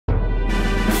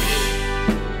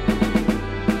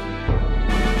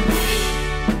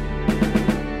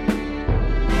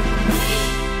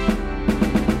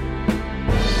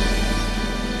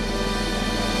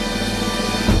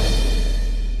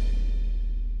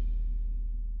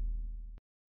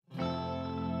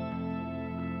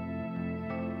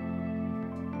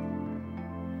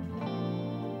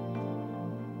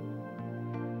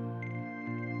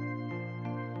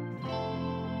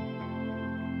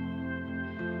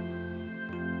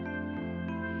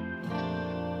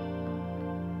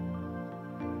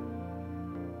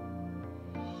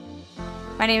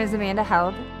My name is Amanda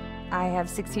Held. I have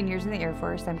 16 years in the Air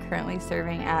Force. I'm currently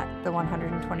serving at the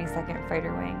 122nd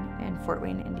Fighter Wing in Fort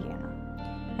Wayne, Indiana,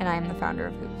 and I am the founder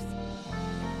of HOOVES.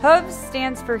 HOOVES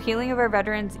stands for Healing of Our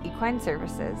Veterans Equine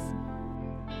Services.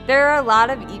 There are a lot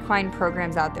of equine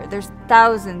programs out there. There's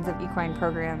thousands of equine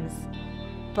programs,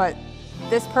 but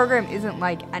this program isn't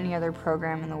like any other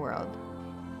program in the world.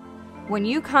 When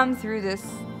you come through this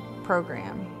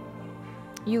program,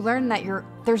 you learn that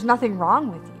there's nothing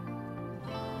wrong with you,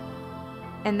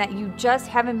 and that you just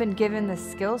haven't been given the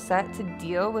skill set to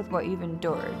deal with what you've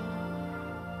endured.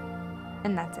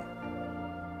 And that's it.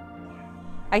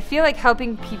 I feel like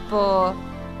helping people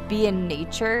be in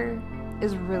nature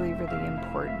is really, really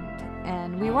important.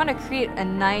 And we want to create a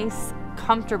nice,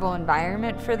 comfortable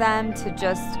environment for them to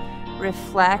just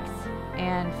reflect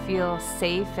and feel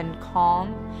safe and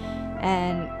calm.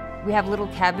 And we have little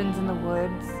cabins in the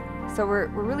woods. So we're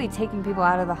really taking people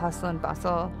out of the hustle and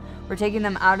bustle. We're taking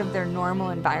them out of their normal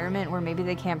environment where maybe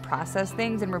they can't process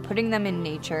things, and we're putting them in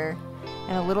nature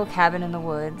in a little cabin in the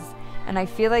woods. And I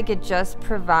feel like it just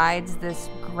provides this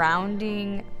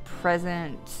grounding,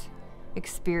 present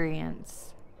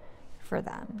experience for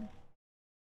them.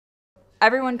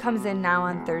 Everyone comes in now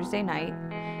on Thursday night,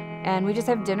 and we just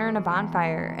have dinner and a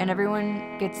bonfire, and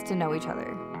everyone gets to know each other.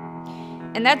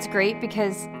 And that's great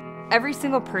because every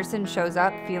single person shows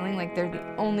up feeling like they're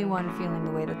the only one feeling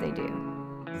the way that they do.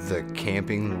 The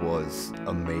camping was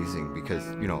amazing because,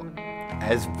 you know,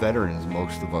 as veterans,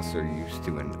 most of us are used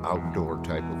to an outdoor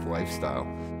type of lifestyle.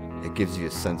 It gives you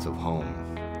a sense of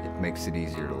home. It makes it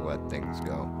easier to let things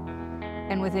go.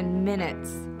 And within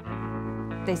minutes,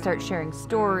 they start sharing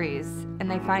stories, and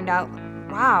they find out,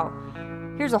 wow,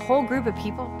 here's a whole group of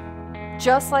people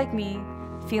just like me,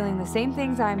 feeling the same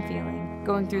things I'm feeling,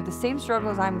 going through the same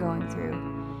struggles I'm going through.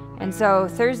 And so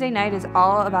Thursday night is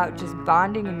all about just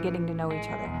bonding and getting to know each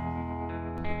other.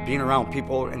 Being around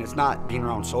people, and it's not being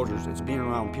around soldiers, it's being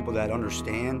around people that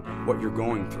understand what you're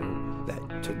going through,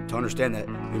 that to understand that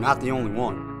you're not the only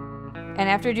one. And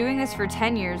after doing this for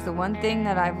 10 years, the one thing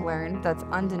that I've learned that's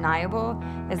undeniable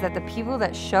is that the people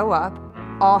that show up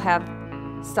all have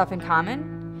stuff in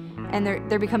common, and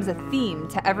there becomes a theme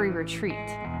to every retreat.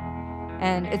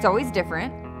 And it's always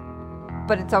different,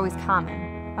 but it's always common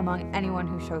among anyone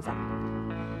who shows up.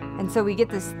 And so we get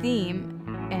this theme,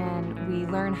 and we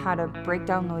learn how to break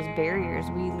down those barriers.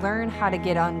 We learn how to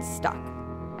get unstuck.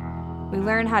 We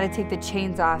learn how to take the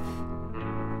chains off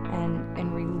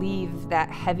and relieve that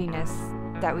heaviness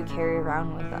that we carry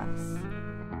around with us.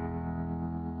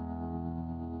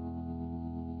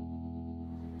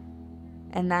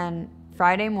 And then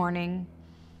Friday morning,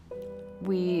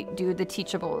 we do the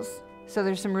teachables. So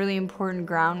there's some really important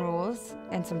ground rules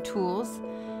and some tools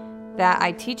that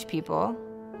I teach people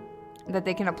that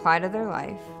they can apply to their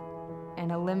life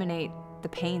and eliminate the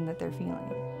pain that they're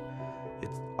feeling.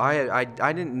 I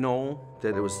didn't know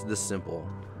that it was this simple.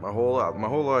 My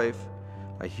whole life,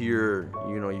 I hear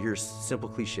you hear simple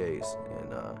cliches,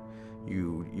 and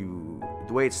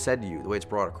the way it's said to you, the way it's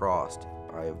brought across,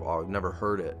 I've never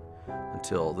heard it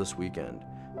until this weekend.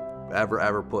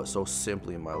 Ever put so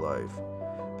simply in my life.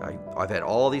 I've had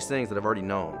all these things that I've already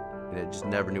known, and I just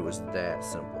never knew it was that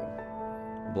simple.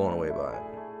 I'm blown away by it.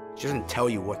 She doesn't tell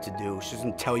you what to do. She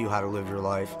doesn't tell you how to live your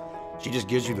life. She just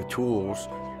gives you the tools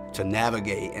to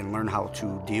navigate and learn how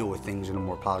to deal with things in a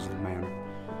more positive manner.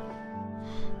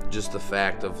 Just the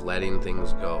fact of letting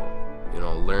things go,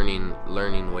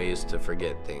 learning ways to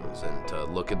forget things and to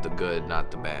look at the good,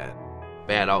 not the bad.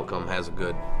 Bad outcome has a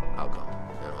good outcome,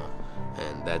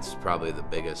 and that's probably the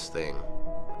biggest thing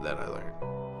that I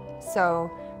learned. So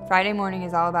Friday morning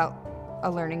is all about a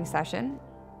learning session,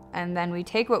 and then we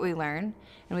take what we learn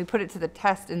and we put it to the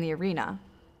test in the arena.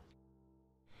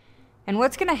 And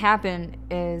what's going to happen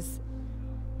is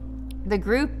the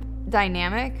group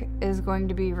dynamic is going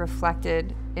to be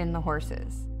reflected in the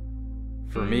horses.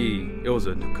 For me, it was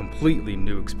a completely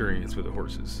new experience with the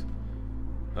horses.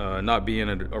 Not being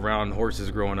around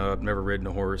horses growing up, never ridden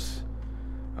a horse.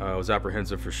 I was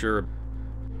apprehensive for sure.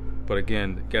 But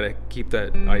again, gotta keep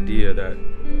that idea that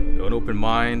an open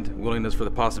mind, willingness for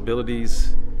the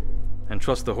possibilities, and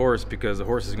trust the horse, because the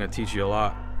horse is gonna teach you a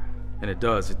lot. And it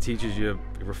does. It teaches you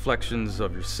reflections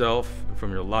of yourself,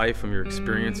 from your life, from your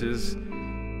experiences.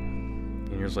 And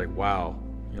you're just like, wow,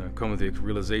 come with the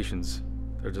realizations.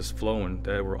 They're just flowing,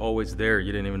 that were always there.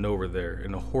 You didn't even know were there.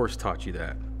 And the horse taught you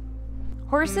that.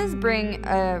 Horses bring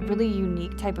a really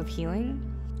unique type of healing.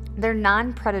 They're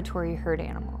non-predatory herd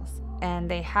animals,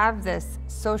 and they have this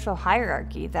social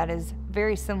hierarchy that is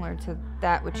very similar to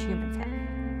that which humans have.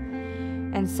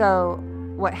 And so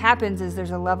what happens is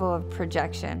there's a level of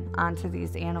projection onto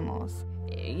these animals.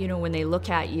 you know, when they look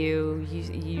at you,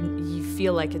 you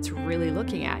feel like it's really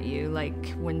looking at you,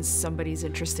 like when somebody's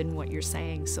interested in what you're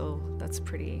saying. So that's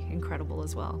pretty incredible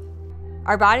as well.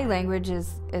 Our body language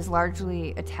is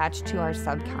largely attached to our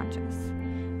subconscious.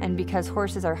 And because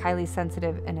horses are highly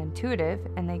sensitive and intuitive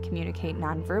and they communicate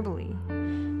non-verbally,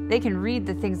 they can read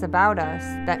the things about us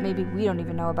that maybe we don't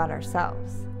even know about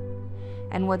ourselves.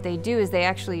 And what they do is they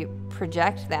actually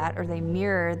project that, or they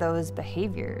mirror those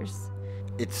behaviors.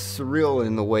 It's surreal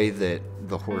in the way that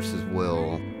the horses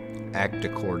will act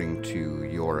according to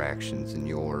your actions and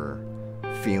your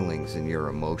feelings and your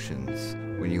emotions.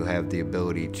 When you have the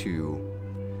ability to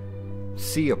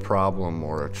see a problem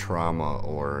or a trauma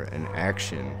or an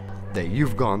action that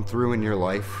you've gone through in your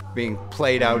life being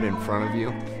played out in front of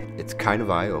you, it's kind of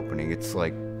eye-opening. It's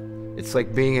like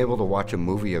being able to watch a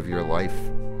movie of your life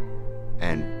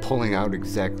and pulling out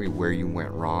exactly where you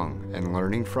went wrong and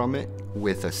learning from it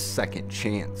with a second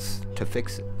chance to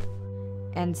fix it.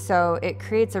 And so it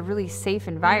creates a really safe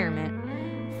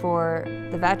environment for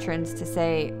the veterans to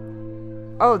say,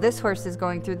 oh, this horse is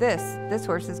going through this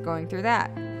horse is going through that.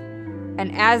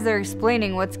 And as they're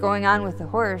explaining what's going on with the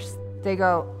horse, they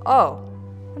go, oh,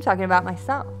 I'm talking about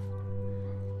myself.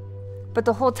 But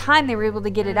the whole time they were able to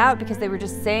get it out because they were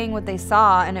just saying what they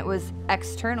saw, and it was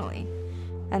externally.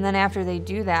 And then after they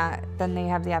do that, then they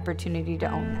have the opportunity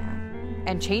to own that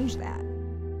and change that.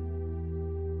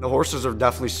 The horses are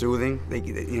definitely soothing.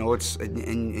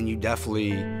 And you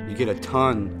get a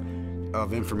ton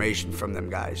of information from them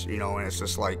guys, and it's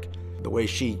just like the way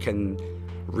she can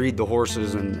read the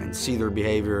horses and see their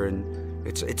behavior, and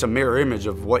it's a mirror image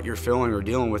of what you're feeling or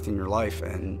dealing with in your life,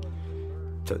 and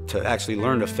to actually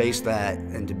learn to face that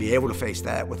and to be able to face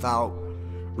that without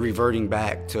reverting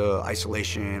back to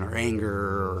isolation or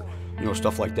anger or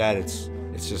stuff like that. It's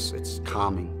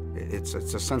calming. It's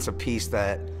a sense of peace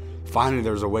that finally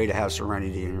there's a way to have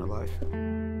serenity in your life.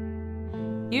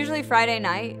 Usually Friday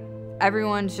night,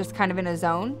 everyone's just kind of in a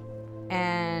zone,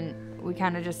 and we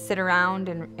kind of just sit around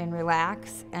and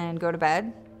relax and go to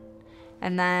bed,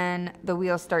 and then the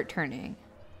wheels start turning.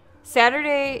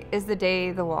 Saturday is the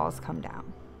day the walls come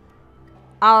down.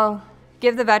 I'll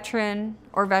give the veteran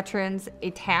or veterans a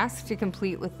task to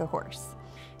complete with the horse.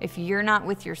 If you're not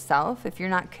with yourself, if you're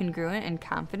not congruent and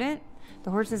confident, the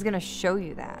horse is going to show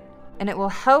you that. And it will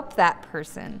help that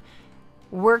person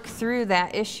work through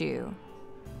that issue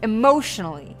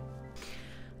emotionally.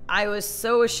 I was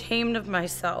so ashamed of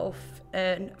myself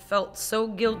and felt so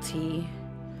guilty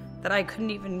that I couldn't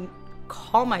even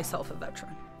call myself a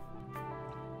veteran.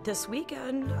 This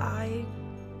weekend, I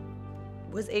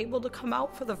was able to come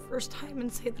out for the first time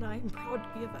and say that I am proud to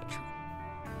be a veteran.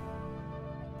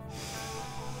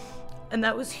 And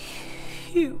that was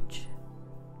huge.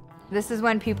 This is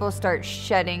when people start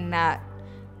shedding that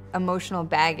emotional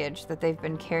baggage that they've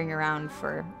been carrying around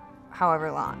for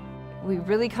however long. We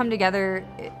really come together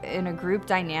in a group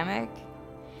dynamic,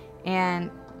 and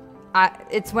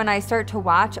it's when I start to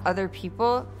watch other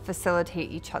people facilitate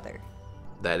each other.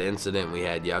 That incident we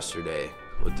had yesterday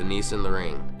with Denise in the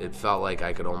ring, it felt like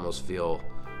I could almost feel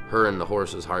her and the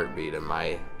horse's heartbeat in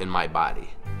my body.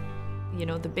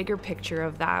 The bigger picture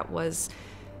of that was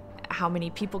how many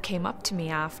people came up to me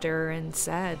after and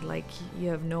said, like, you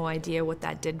have no idea what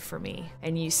that did for me.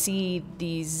 And you see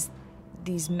these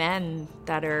men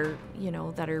that are,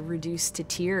 that are reduced to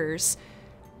tears,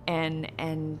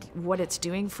 and what it's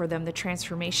doing for them, the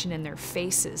transformation in their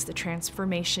faces, the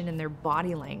transformation in their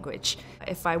body language.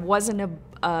 If I wasn't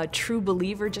a true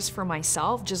believer just for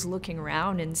myself, just looking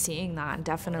around and seeing that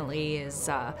definitely is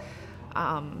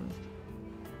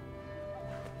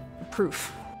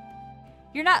proof.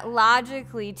 You're not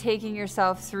logically taking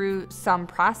yourself through some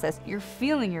process. You're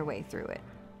feeling your way through it.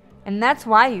 And that's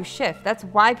why you shift. That's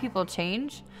why people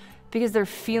change, because they're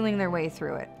feeling their way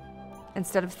through it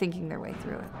instead of thinking their way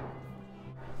through it.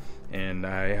 And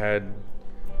I had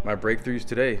my breakthroughs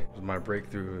today. My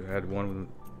breakthrough, I had one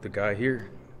with the guy here,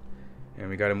 and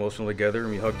we got emotional together and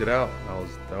we hugged it out.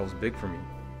 That was big for me.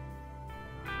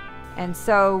 And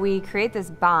so we create this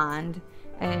bond,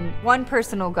 and one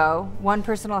person will go, one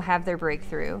person will have their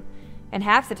breakthrough, and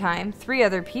half the time, 3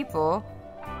 other people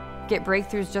get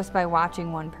breakthroughs just by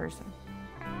watching one person.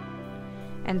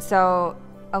 And so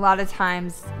a lot of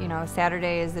times,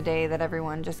 Saturday is the day that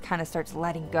everyone just kind of starts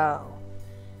letting go.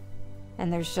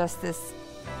 And there's just this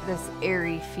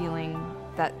airy feeling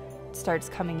that starts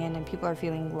coming in, and people are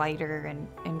feeling lighter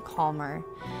and calmer.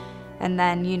 And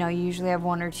then, you usually have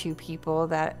 1 or 2 people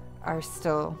that are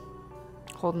still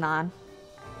holding on.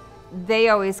 They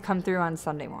always come through on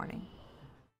Sunday morning.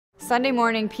 Sunday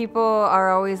morning, people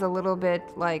are always a little bit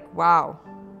like, wow,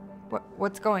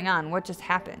 what's going on? What just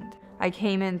happened? I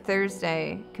came in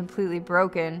Thursday completely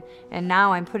broken, and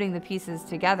now I'm putting the pieces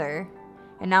together,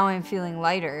 and now I'm feeling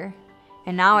lighter,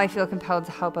 and now I feel compelled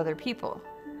to help other people.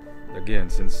 Again,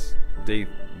 since day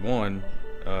one,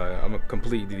 I'm a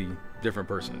completely different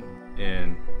person,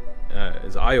 and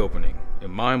it's eye-opening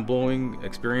and mind-blowing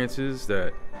experiences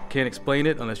that can't explain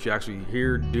it unless you're actually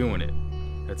here doing it.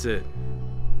 That's it.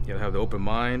 You gotta have the open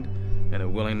mind and a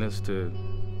willingness to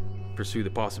pursue the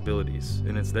possibilities,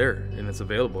 and it's there and it's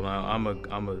available. Now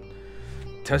I'm a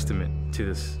testament to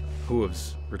this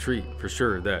HOOVES Retreat for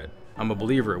sure, that I'm a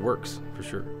believer it works for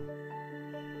sure.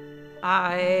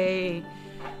 I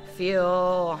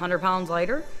feel 100 pounds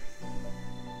lighter.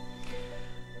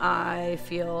 I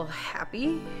feel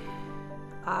happy.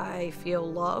 I feel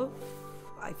love.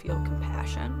 I feel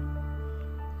compassion.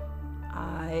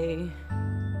 I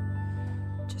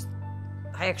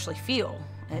actually feel.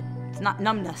 It's not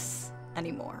numbness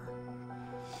anymore.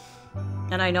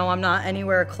 And I know I'm not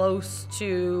anywhere close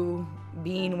to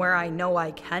being where I know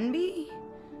I can be,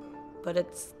 but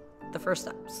it's the first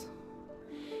steps.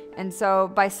 And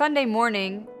so by Sunday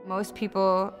morning, most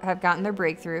people have gotten their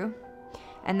breakthrough.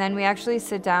 And then we actually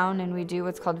sit down and we do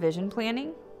what's called vision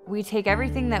planning. We take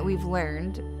everything that we've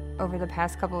learned over the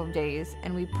past couple of days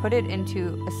and we put it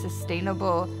into a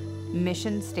sustainable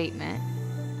mission statement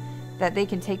that they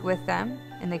can take with them,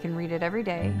 and they can read it every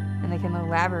day and they can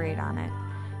elaborate on it.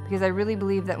 Because I really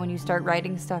believe that when you start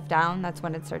writing stuff down, that's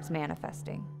when it starts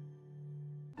manifesting.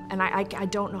 And I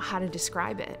don't know how to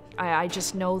describe it. I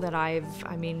just know that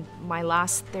my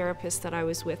last therapist that I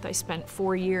was with, I spent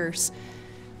 4 years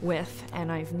with,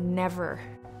 and I've never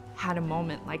had a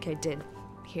moment like I did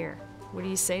here. What do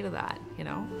you say to that, you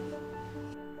know?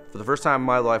 For the first time in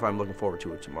my life, I'm looking forward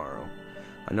to it tomorrow.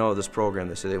 I know this program,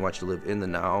 they say they want you to live in the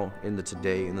now, in the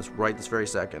today, in this very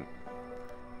second.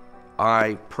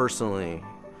 I personally,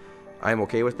 I'm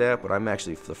okay with that, but I'm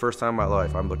actually, for the first time in my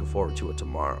life, I'm looking forward to it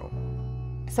tomorrow.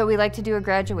 So we like to do a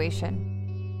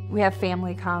graduation. We have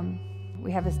family come.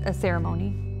 We have a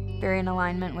ceremony, very in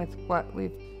alignment with what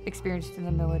we've experienced in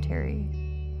the military.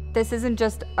 This isn't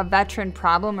just a veteran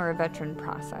problem or a veteran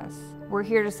process. We're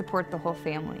here to support the whole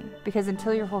family, because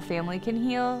until your whole family can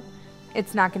heal,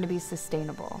 it's not going to be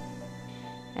sustainable.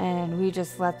 And we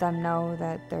just let them know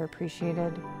that they're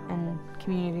appreciated and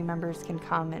community members can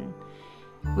come, and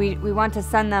we want to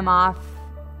send them off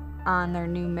on their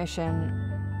new mission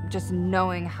just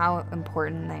knowing how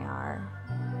important they are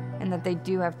and that they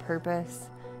do have purpose,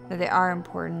 that they are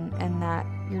important, and that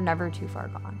you're never too far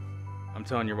gone. I'm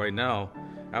telling you right now,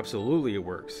 absolutely it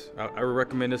works. I would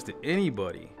recommend this to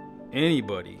anybody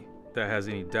that has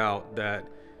any doubt that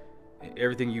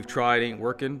everything you've tried ain't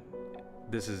working.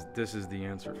 This is the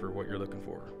answer for what you're looking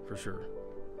for sure.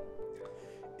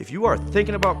 If you are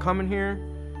thinking about coming here,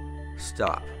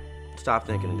 stop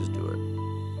thinking and just do it.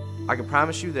 I can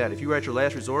promise you that if you were at your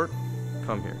last resort,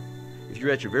 come here. If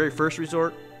you're at your very first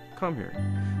resort, come here.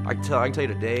 I can tell you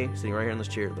today, sitting right here in this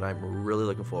chair, that I'm really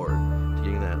looking forward to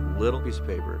getting that little piece of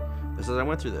paper that says I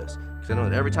went through this. Because I know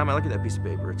that every time I look at that piece of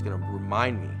paper, it's going to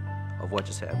remind me of what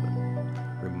just happened.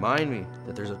 Remind me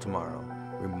that there's a tomorrow.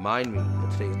 Remind me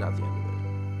that today is not the end of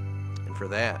it. And for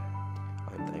that,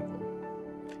 I'm thankful.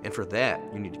 And for that,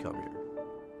 you need to come here.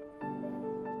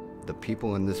 The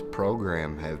people in this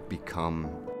program have become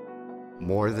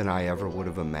more than I ever would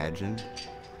have imagined.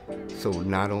 So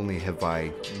not only have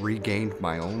I regained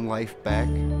my own life back,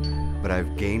 but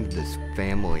I've gained this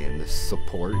family and this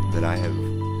support that I have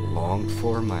longed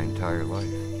for my entire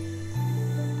life.